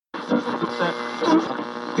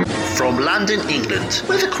From London, England,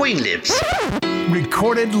 where the Queen lives.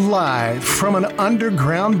 Recorded live from an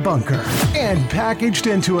underground bunker and packaged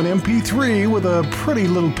into an MP3 with a pretty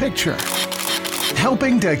little picture.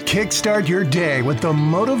 Helping to kickstart your day with the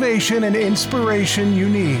motivation and inspiration you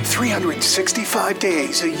need 365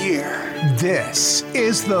 days a year. This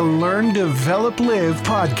is the Learn, Develop, Live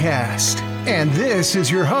podcast. And this is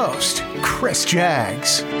your host, Chris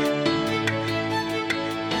Jaggs.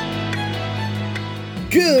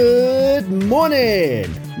 Good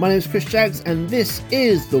morning! My name is Chris Jaggs and this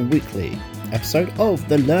is the weekly episode of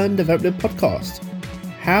the Learn, Develop, Live podcast.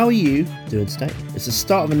 How are you doing today? It's the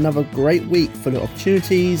start of another great week full of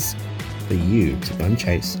opportunities for you to go and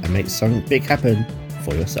chase and make something big happen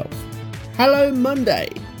for yourself. Hello Monday!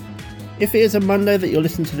 If it is a Monday that you're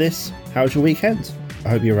listening to this, how's your weekend? I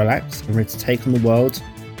hope you're relaxed and ready to take on the world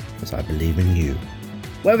because I believe in you.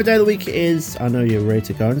 Whatever day of the week it is, I know you're ready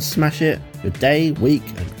to go and smash it, your day, week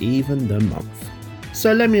and even the month.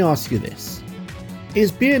 So let me ask you this.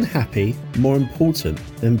 Is being happy more important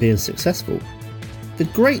than being successful? The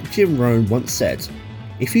great Jim Rohn once said,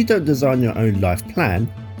 if you don't design your own life plan,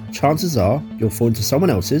 chances are you'll fall into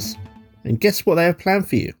someone else's, and guess what they have planned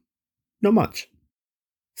for you? Not much.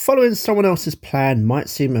 Following someone else's plan might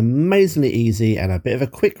seem amazingly easy and a bit of a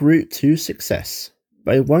quick route to success,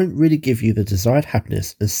 but it won't really give you the desired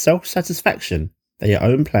happiness and self-satisfaction that your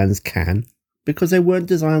own plans can because they weren't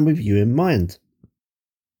designed with you in mind.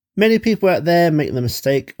 Many people out there make the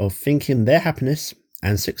mistake of thinking their happiness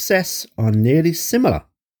and success are nearly similar,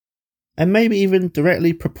 and maybe even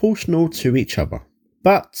directly proportional to each other.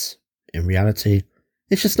 But, in reality,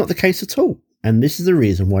 it's just not the case at all, and this is the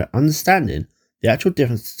reason why understanding the actual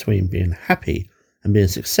difference between being happy and being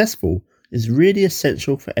successful is really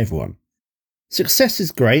essential for everyone. Success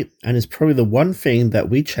is great and is probably the one thing that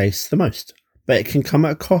we chase the most, but it can come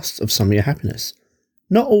at a cost of some of your happiness.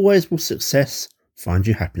 Not always will success find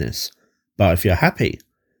you happiness, but if you're happy,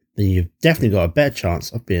 then you've definitely got a better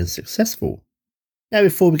chance of being successful. Now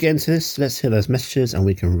before we get into this, let's hear those messages and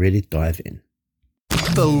we can really dive in.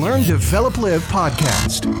 The Learn, Develop, Live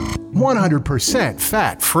podcast. 100%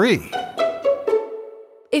 fat-free.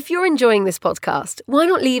 If you're enjoying this podcast, why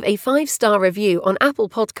not leave a 5-star review on Apple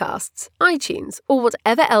Podcasts, iTunes, or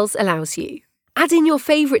whatever else allows you? Add in your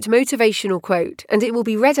favourite motivational quote and it will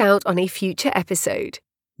be read out on a future episode.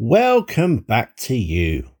 Welcome back to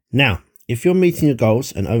you. Now, if you're meeting your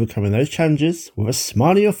goals and overcoming those challenges with a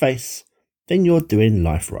smile on your face, then you're doing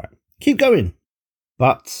life right. Keep going.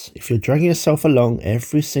 But if you're dragging yourself along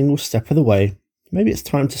every single step of the way, maybe it's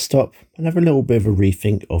time to stop and have a little bit of a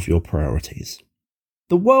rethink of your priorities.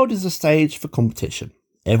 The world is a stage for competition.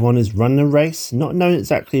 Everyone is running a race, not knowing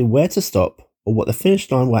exactly where to stop or what the finish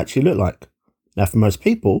line will actually look like. Now, for most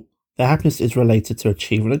people, their happiness is related to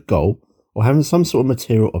achieving a goal or having some sort of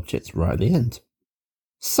material object right at the end.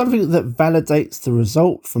 Something that validates the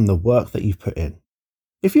result from the work that you've put in.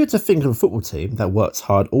 If you were to think of a football team that works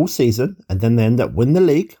hard all season and then they end up winning the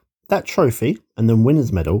league, that trophy and then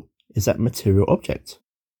winner's medal is that material object.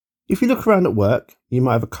 If you look around at work, you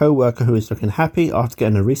might have a co-worker who is looking happy after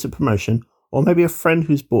getting a recent promotion, or maybe a friend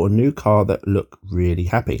who's bought a new car that look really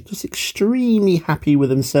happy, just extremely happy with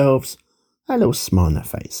themselves, a little smile on their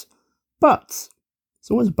face. But,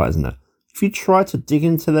 there's always a but, isn't there? If you try to dig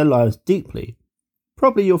into their lives deeply,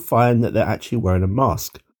 probably you'll find that they're actually wearing a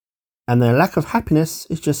mask, and their lack of happiness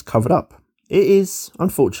is just covered up. It is,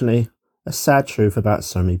 unfortunately, a sad truth about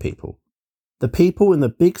so many people. The people in the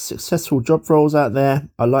big successful job roles out there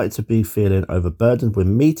are likely to be feeling overburdened with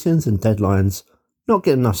meetings and deadlines, not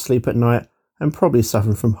getting enough sleep at night, and probably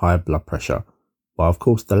suffering from high blood pressure, while of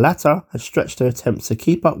course the latter has stretched their attempts to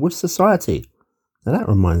keep up with society. Now that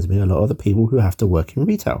reminds me a lot of the people who have to work in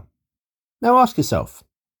retail. Now ask yourself,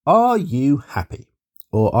 are you happy?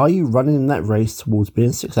 Or are you running in that race towards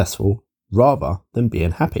being successful rather than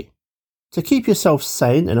being happy? To keep yourself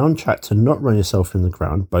sane and on track to not run yourself in the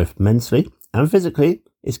ground, both mentally and physically,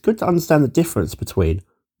 it's good to understand the difference between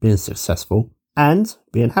being successful and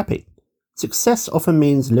being happy. Success often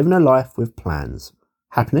means living a life with plans.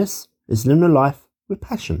 Happiness is living a life with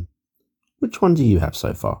passion. Which one do you have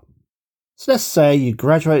so far? So let's say you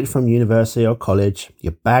graduated from university or college,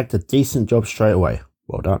 you bagged a decent job straight away.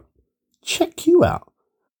 Well done. Check you out.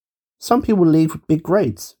 Some people leave with big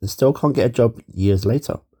grades and still can't get a job years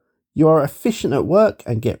later. You are efficient at work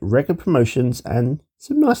and get regular promotions and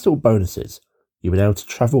some nice little bonuses. You've been able to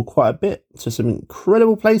travel quite a bit to some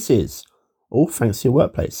incredible places, all thanks to your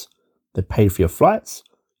workplace. They paid for your flights,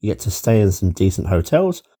 you get to stay in some decent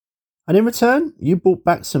hotels, and in return, you brought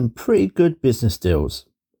back some pretty good business deals.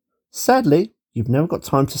 Sadly, you've never got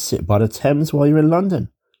time to sit by the Thames while you're in London.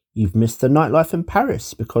 You've missed the nightlife in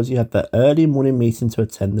Paris because you had the early morning meeting to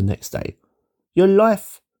attend the next day. Your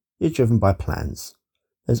life is driven by plans.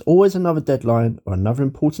 There's always another deadline or another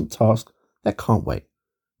important task that can't wait.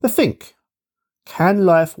 But think, can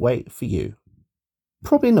life wait for you?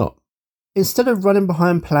 Probably not. Instead of running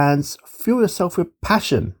behind plans, fuel yourself with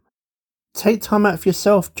passion. Take time out for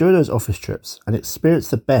yourself during those office trips and experience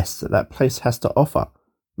the best that place has to offer.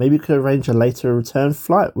 Maybe you could arrange a later return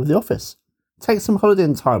flight with the office. Take some holiday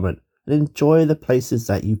entitlement and enjoy the places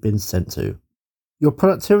that you've been sent to. Your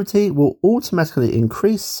productivity will automatically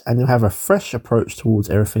increase and you'll have a fresh approach towards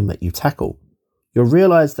everything that you tackle. You'll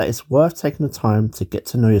realise that it's worth taking the time to get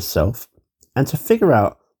to know yourself and to figure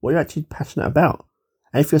out what you're actually passionate about.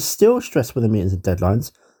 And if you're still stressed with the meetings and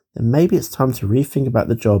deadlines, then maybe it's time to rethink about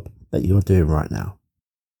the job that you're doing right now.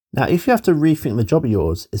 Now, if you have to rethink the job of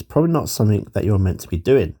yours, it's probably not something that you're meant to be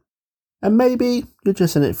doing. And maybe you're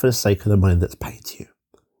just in it for the sake of the money that's paid to you.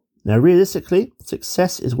 Now, realistically,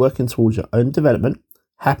 success is working towards your own development.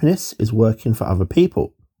 Happiness is working for other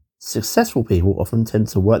people. Successful people often tend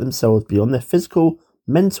to work themselves beyond their physical,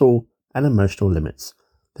 mental, and emotional limits.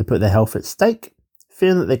 They put their health at stake,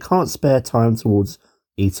 feeling that they can't spare time towards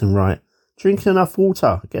eating right, drinking enough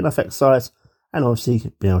water, getting enough exercise, and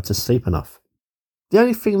obviously being able to sleep enough. The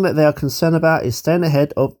only thing that they are concerned about is staying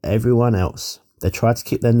ahead of everyone else. They try to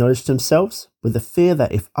keep their knowledge to themselves with the fear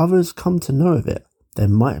that if others come to know of it, they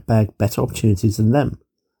might bag better opportunities than them.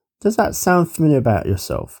 Does that sound familiar about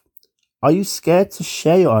yourself? Are you scared to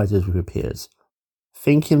share your ideas with your peers,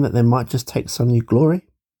 thinking that they might just take some of your glory?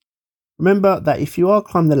 Remember that if you are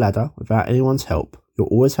climbing the ladder without anyone's help, you'll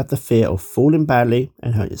always have the fear of falling badly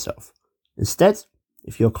and hurt yourself. Instead,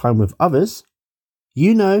 if you're climbing with others,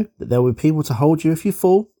 you know that there will be people to hold you if you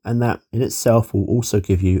fall, and that in itself will also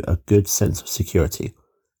give you a good sense of security.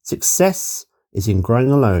 Success is in growing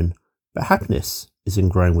alone, but happiness is in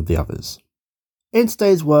growing with the others. In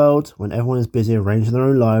today's world, when everyone is busy arranging their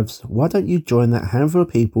own lives, why don't you join that handful of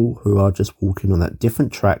people who are just walking on that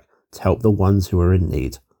different track to help the ones who are in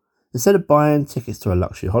need? Instead of buying tickets to a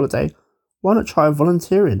luxury holiday, why not try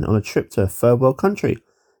volunteering on a trip to a third world country?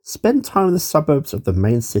 Spend time in the suburbs of the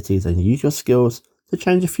main cities and use your skills to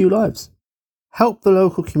change a few lives. Help the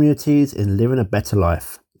local communities in living a better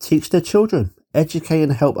life. Teach their children, educate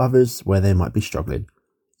and help others where they might be struggling.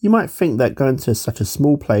 You might think that going to such a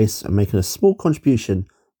small place and making a small contribution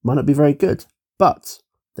might not be very good, but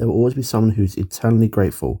there will always be someone who's eternally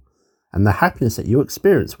grateful, and the happiness that you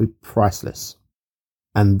experience will be priceless.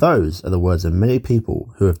 And those are the words of many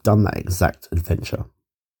people who have done that exact adventure.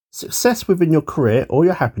 Success within your career or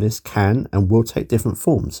your happiness can and will take different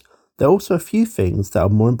forms. There are also a few things that are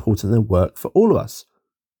more important than work for all of us.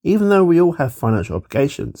 Even though we all have financial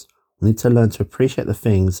obligations, we need to learn to appreciate the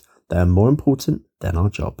things that are more important than our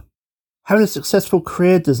job. Having a successful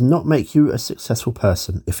career does not make you a successful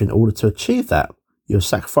person if in order to achieve that, you have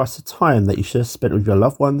sacrificed the time that you should have spent with your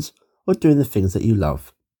loved ones or doing the things that you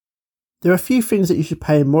love. There are a few things that you should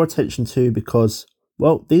pay more attention to because,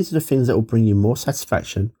 well, these are the things that will bring you more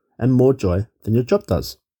satisfaction and more joy than your job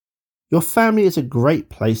does. Your family is a great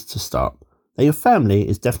place to start. Now, your family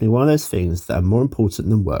is definitely one of those things that are more important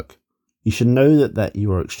than work. You should know that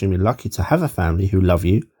you are extremely lucky to have a family who love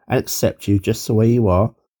you and accept you just the way you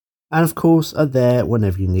are, and of course are there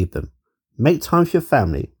whenever you need them. Make time for your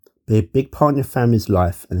family, be a big part in your family's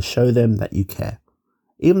life and show them that you care.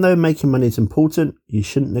 Even though making money is important, you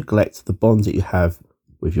shouldn't neglect the bonds that you have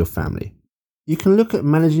with your family. You can look at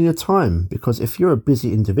managing your time because if you're a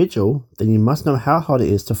busy individual, then you must know how hard it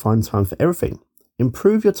is to find time for everything.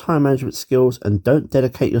 Improve your time management skills and don't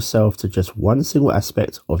dedicate yourself to just one single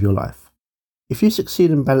aspect of your life. If you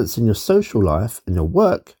succeed in balancing your social life and your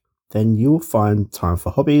work, then you will find time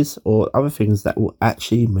for hobbies or other things that will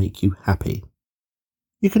actually make you happy.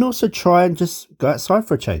 You can also try and just go outside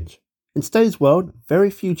for a change. In today's world,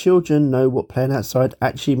 very few children know what playing outside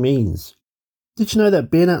actually means. Did you know that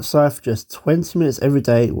being outside for just 20 minutes every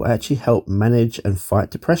day will actually help manage and fight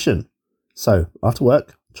depression? So, after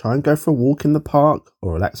work, try and go for a walk in the park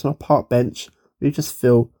or relax on a park bench where you just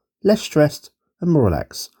feel less stressed and more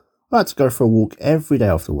relaxed. I like to go for a walk every day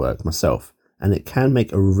after work myself, and it can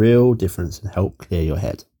make a real difference and help clear your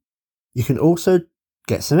head. You can also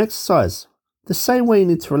get some exercise. The same way you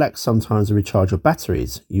need to relax sometimes and recharge your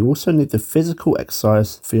batteries, you also need the physical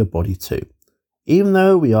exercise for your body too. Even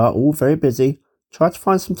though we are all very busy, try to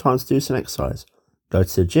find some time to do some exercise. Go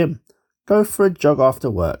to the gym, go for a jog after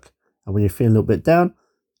work, and when you're feeling a little bit down,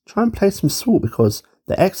 try and play some sport because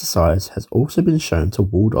the exercise has also been shown to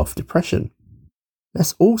ward off depression.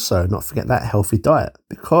 Let's also not forget that healthy diet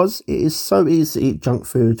because it is so easy to eat junk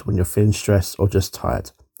food when you're feeling stressed or just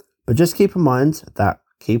tired. But just keep in mind that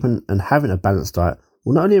keeping and having a balanced diet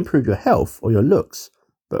will not only improve your health or your looks,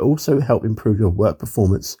 but also help improve your work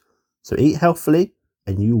performance. So eat healthily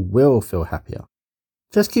and you will feel happier.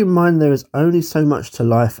 Just keep in mind there is only so much to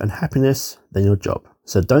life and happiness than your job.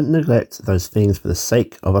 So don't neglect those things for the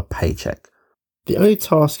sake of a paycheck. The only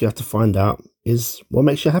task you have to find out is what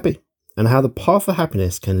makes you happy and how the path of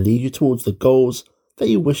happiness can lead you towards the goals that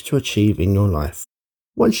you wish to achieve in your life.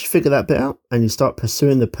 Once you figure that bit out and you start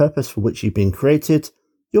pursuing the purpose for which you've been created,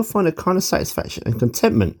 you'll find a kind of satisfaction and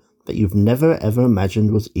contentment that you've never ever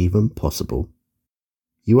imagined was even possible.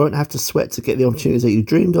 You won't have to sweat to get the opportunities that you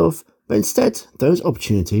dreamed of, but instead, those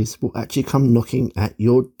opportunities will actually come knocking at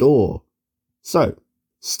your door. So,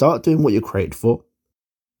 start doing what you're created for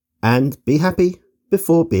and be happy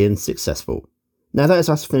before being successful. Now that is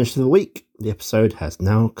us finished for the week. The episode has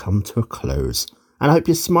now come to a close. And I hope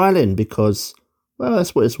you're smiling because, well,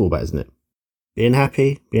 that's what it's all about, isn't it? Being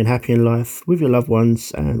happy in life with your loved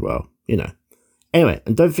ones and, well, you know. Anyway,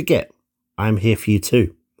 and don't forget, I'm here for you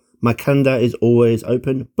too. My calendar is always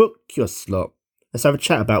open. Book your slot. Let's have a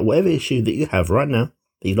chat about whatever issue that you have right now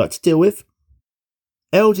that you'd like to deal with.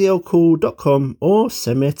 ldlcall.com or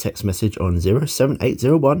send me a text message on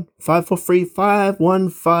 07801 543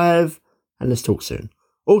 515 and let's talk soon.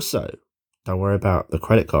 Also, don't worry about the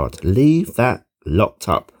credit card. Leave that locked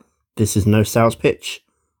up. This is no sales pitch.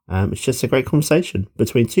 It's just a great conversation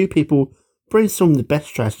between two people brainstorming the best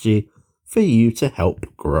strategy for you to help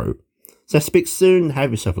grow. So speak soon,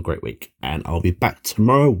 have yourself a great week, and I'll be back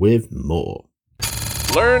tomorrow with more.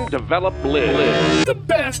 Learn, develop, live. The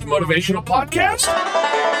best motivational podcast.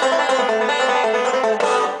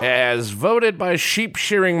 As voted by Sheep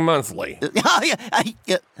Shearing Monthly.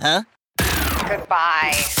 Huh?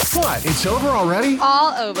 Goodbye. What? It's over already?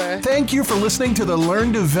 All over. Thank you for listening to the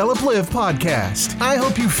Learn, Develop, Live podcast. I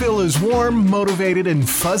hope you feel as warm, motivated, and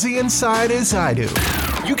fuzzy inside as I do.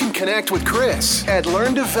 You can connect with Chris at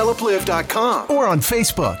LearnDevelopLive.com or on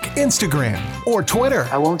Facebook, Instagram, or Twitter.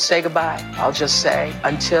 I won't say goodbye. I'll just say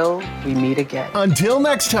until we meet again. Until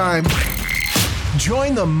next time,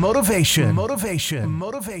 join the motivation.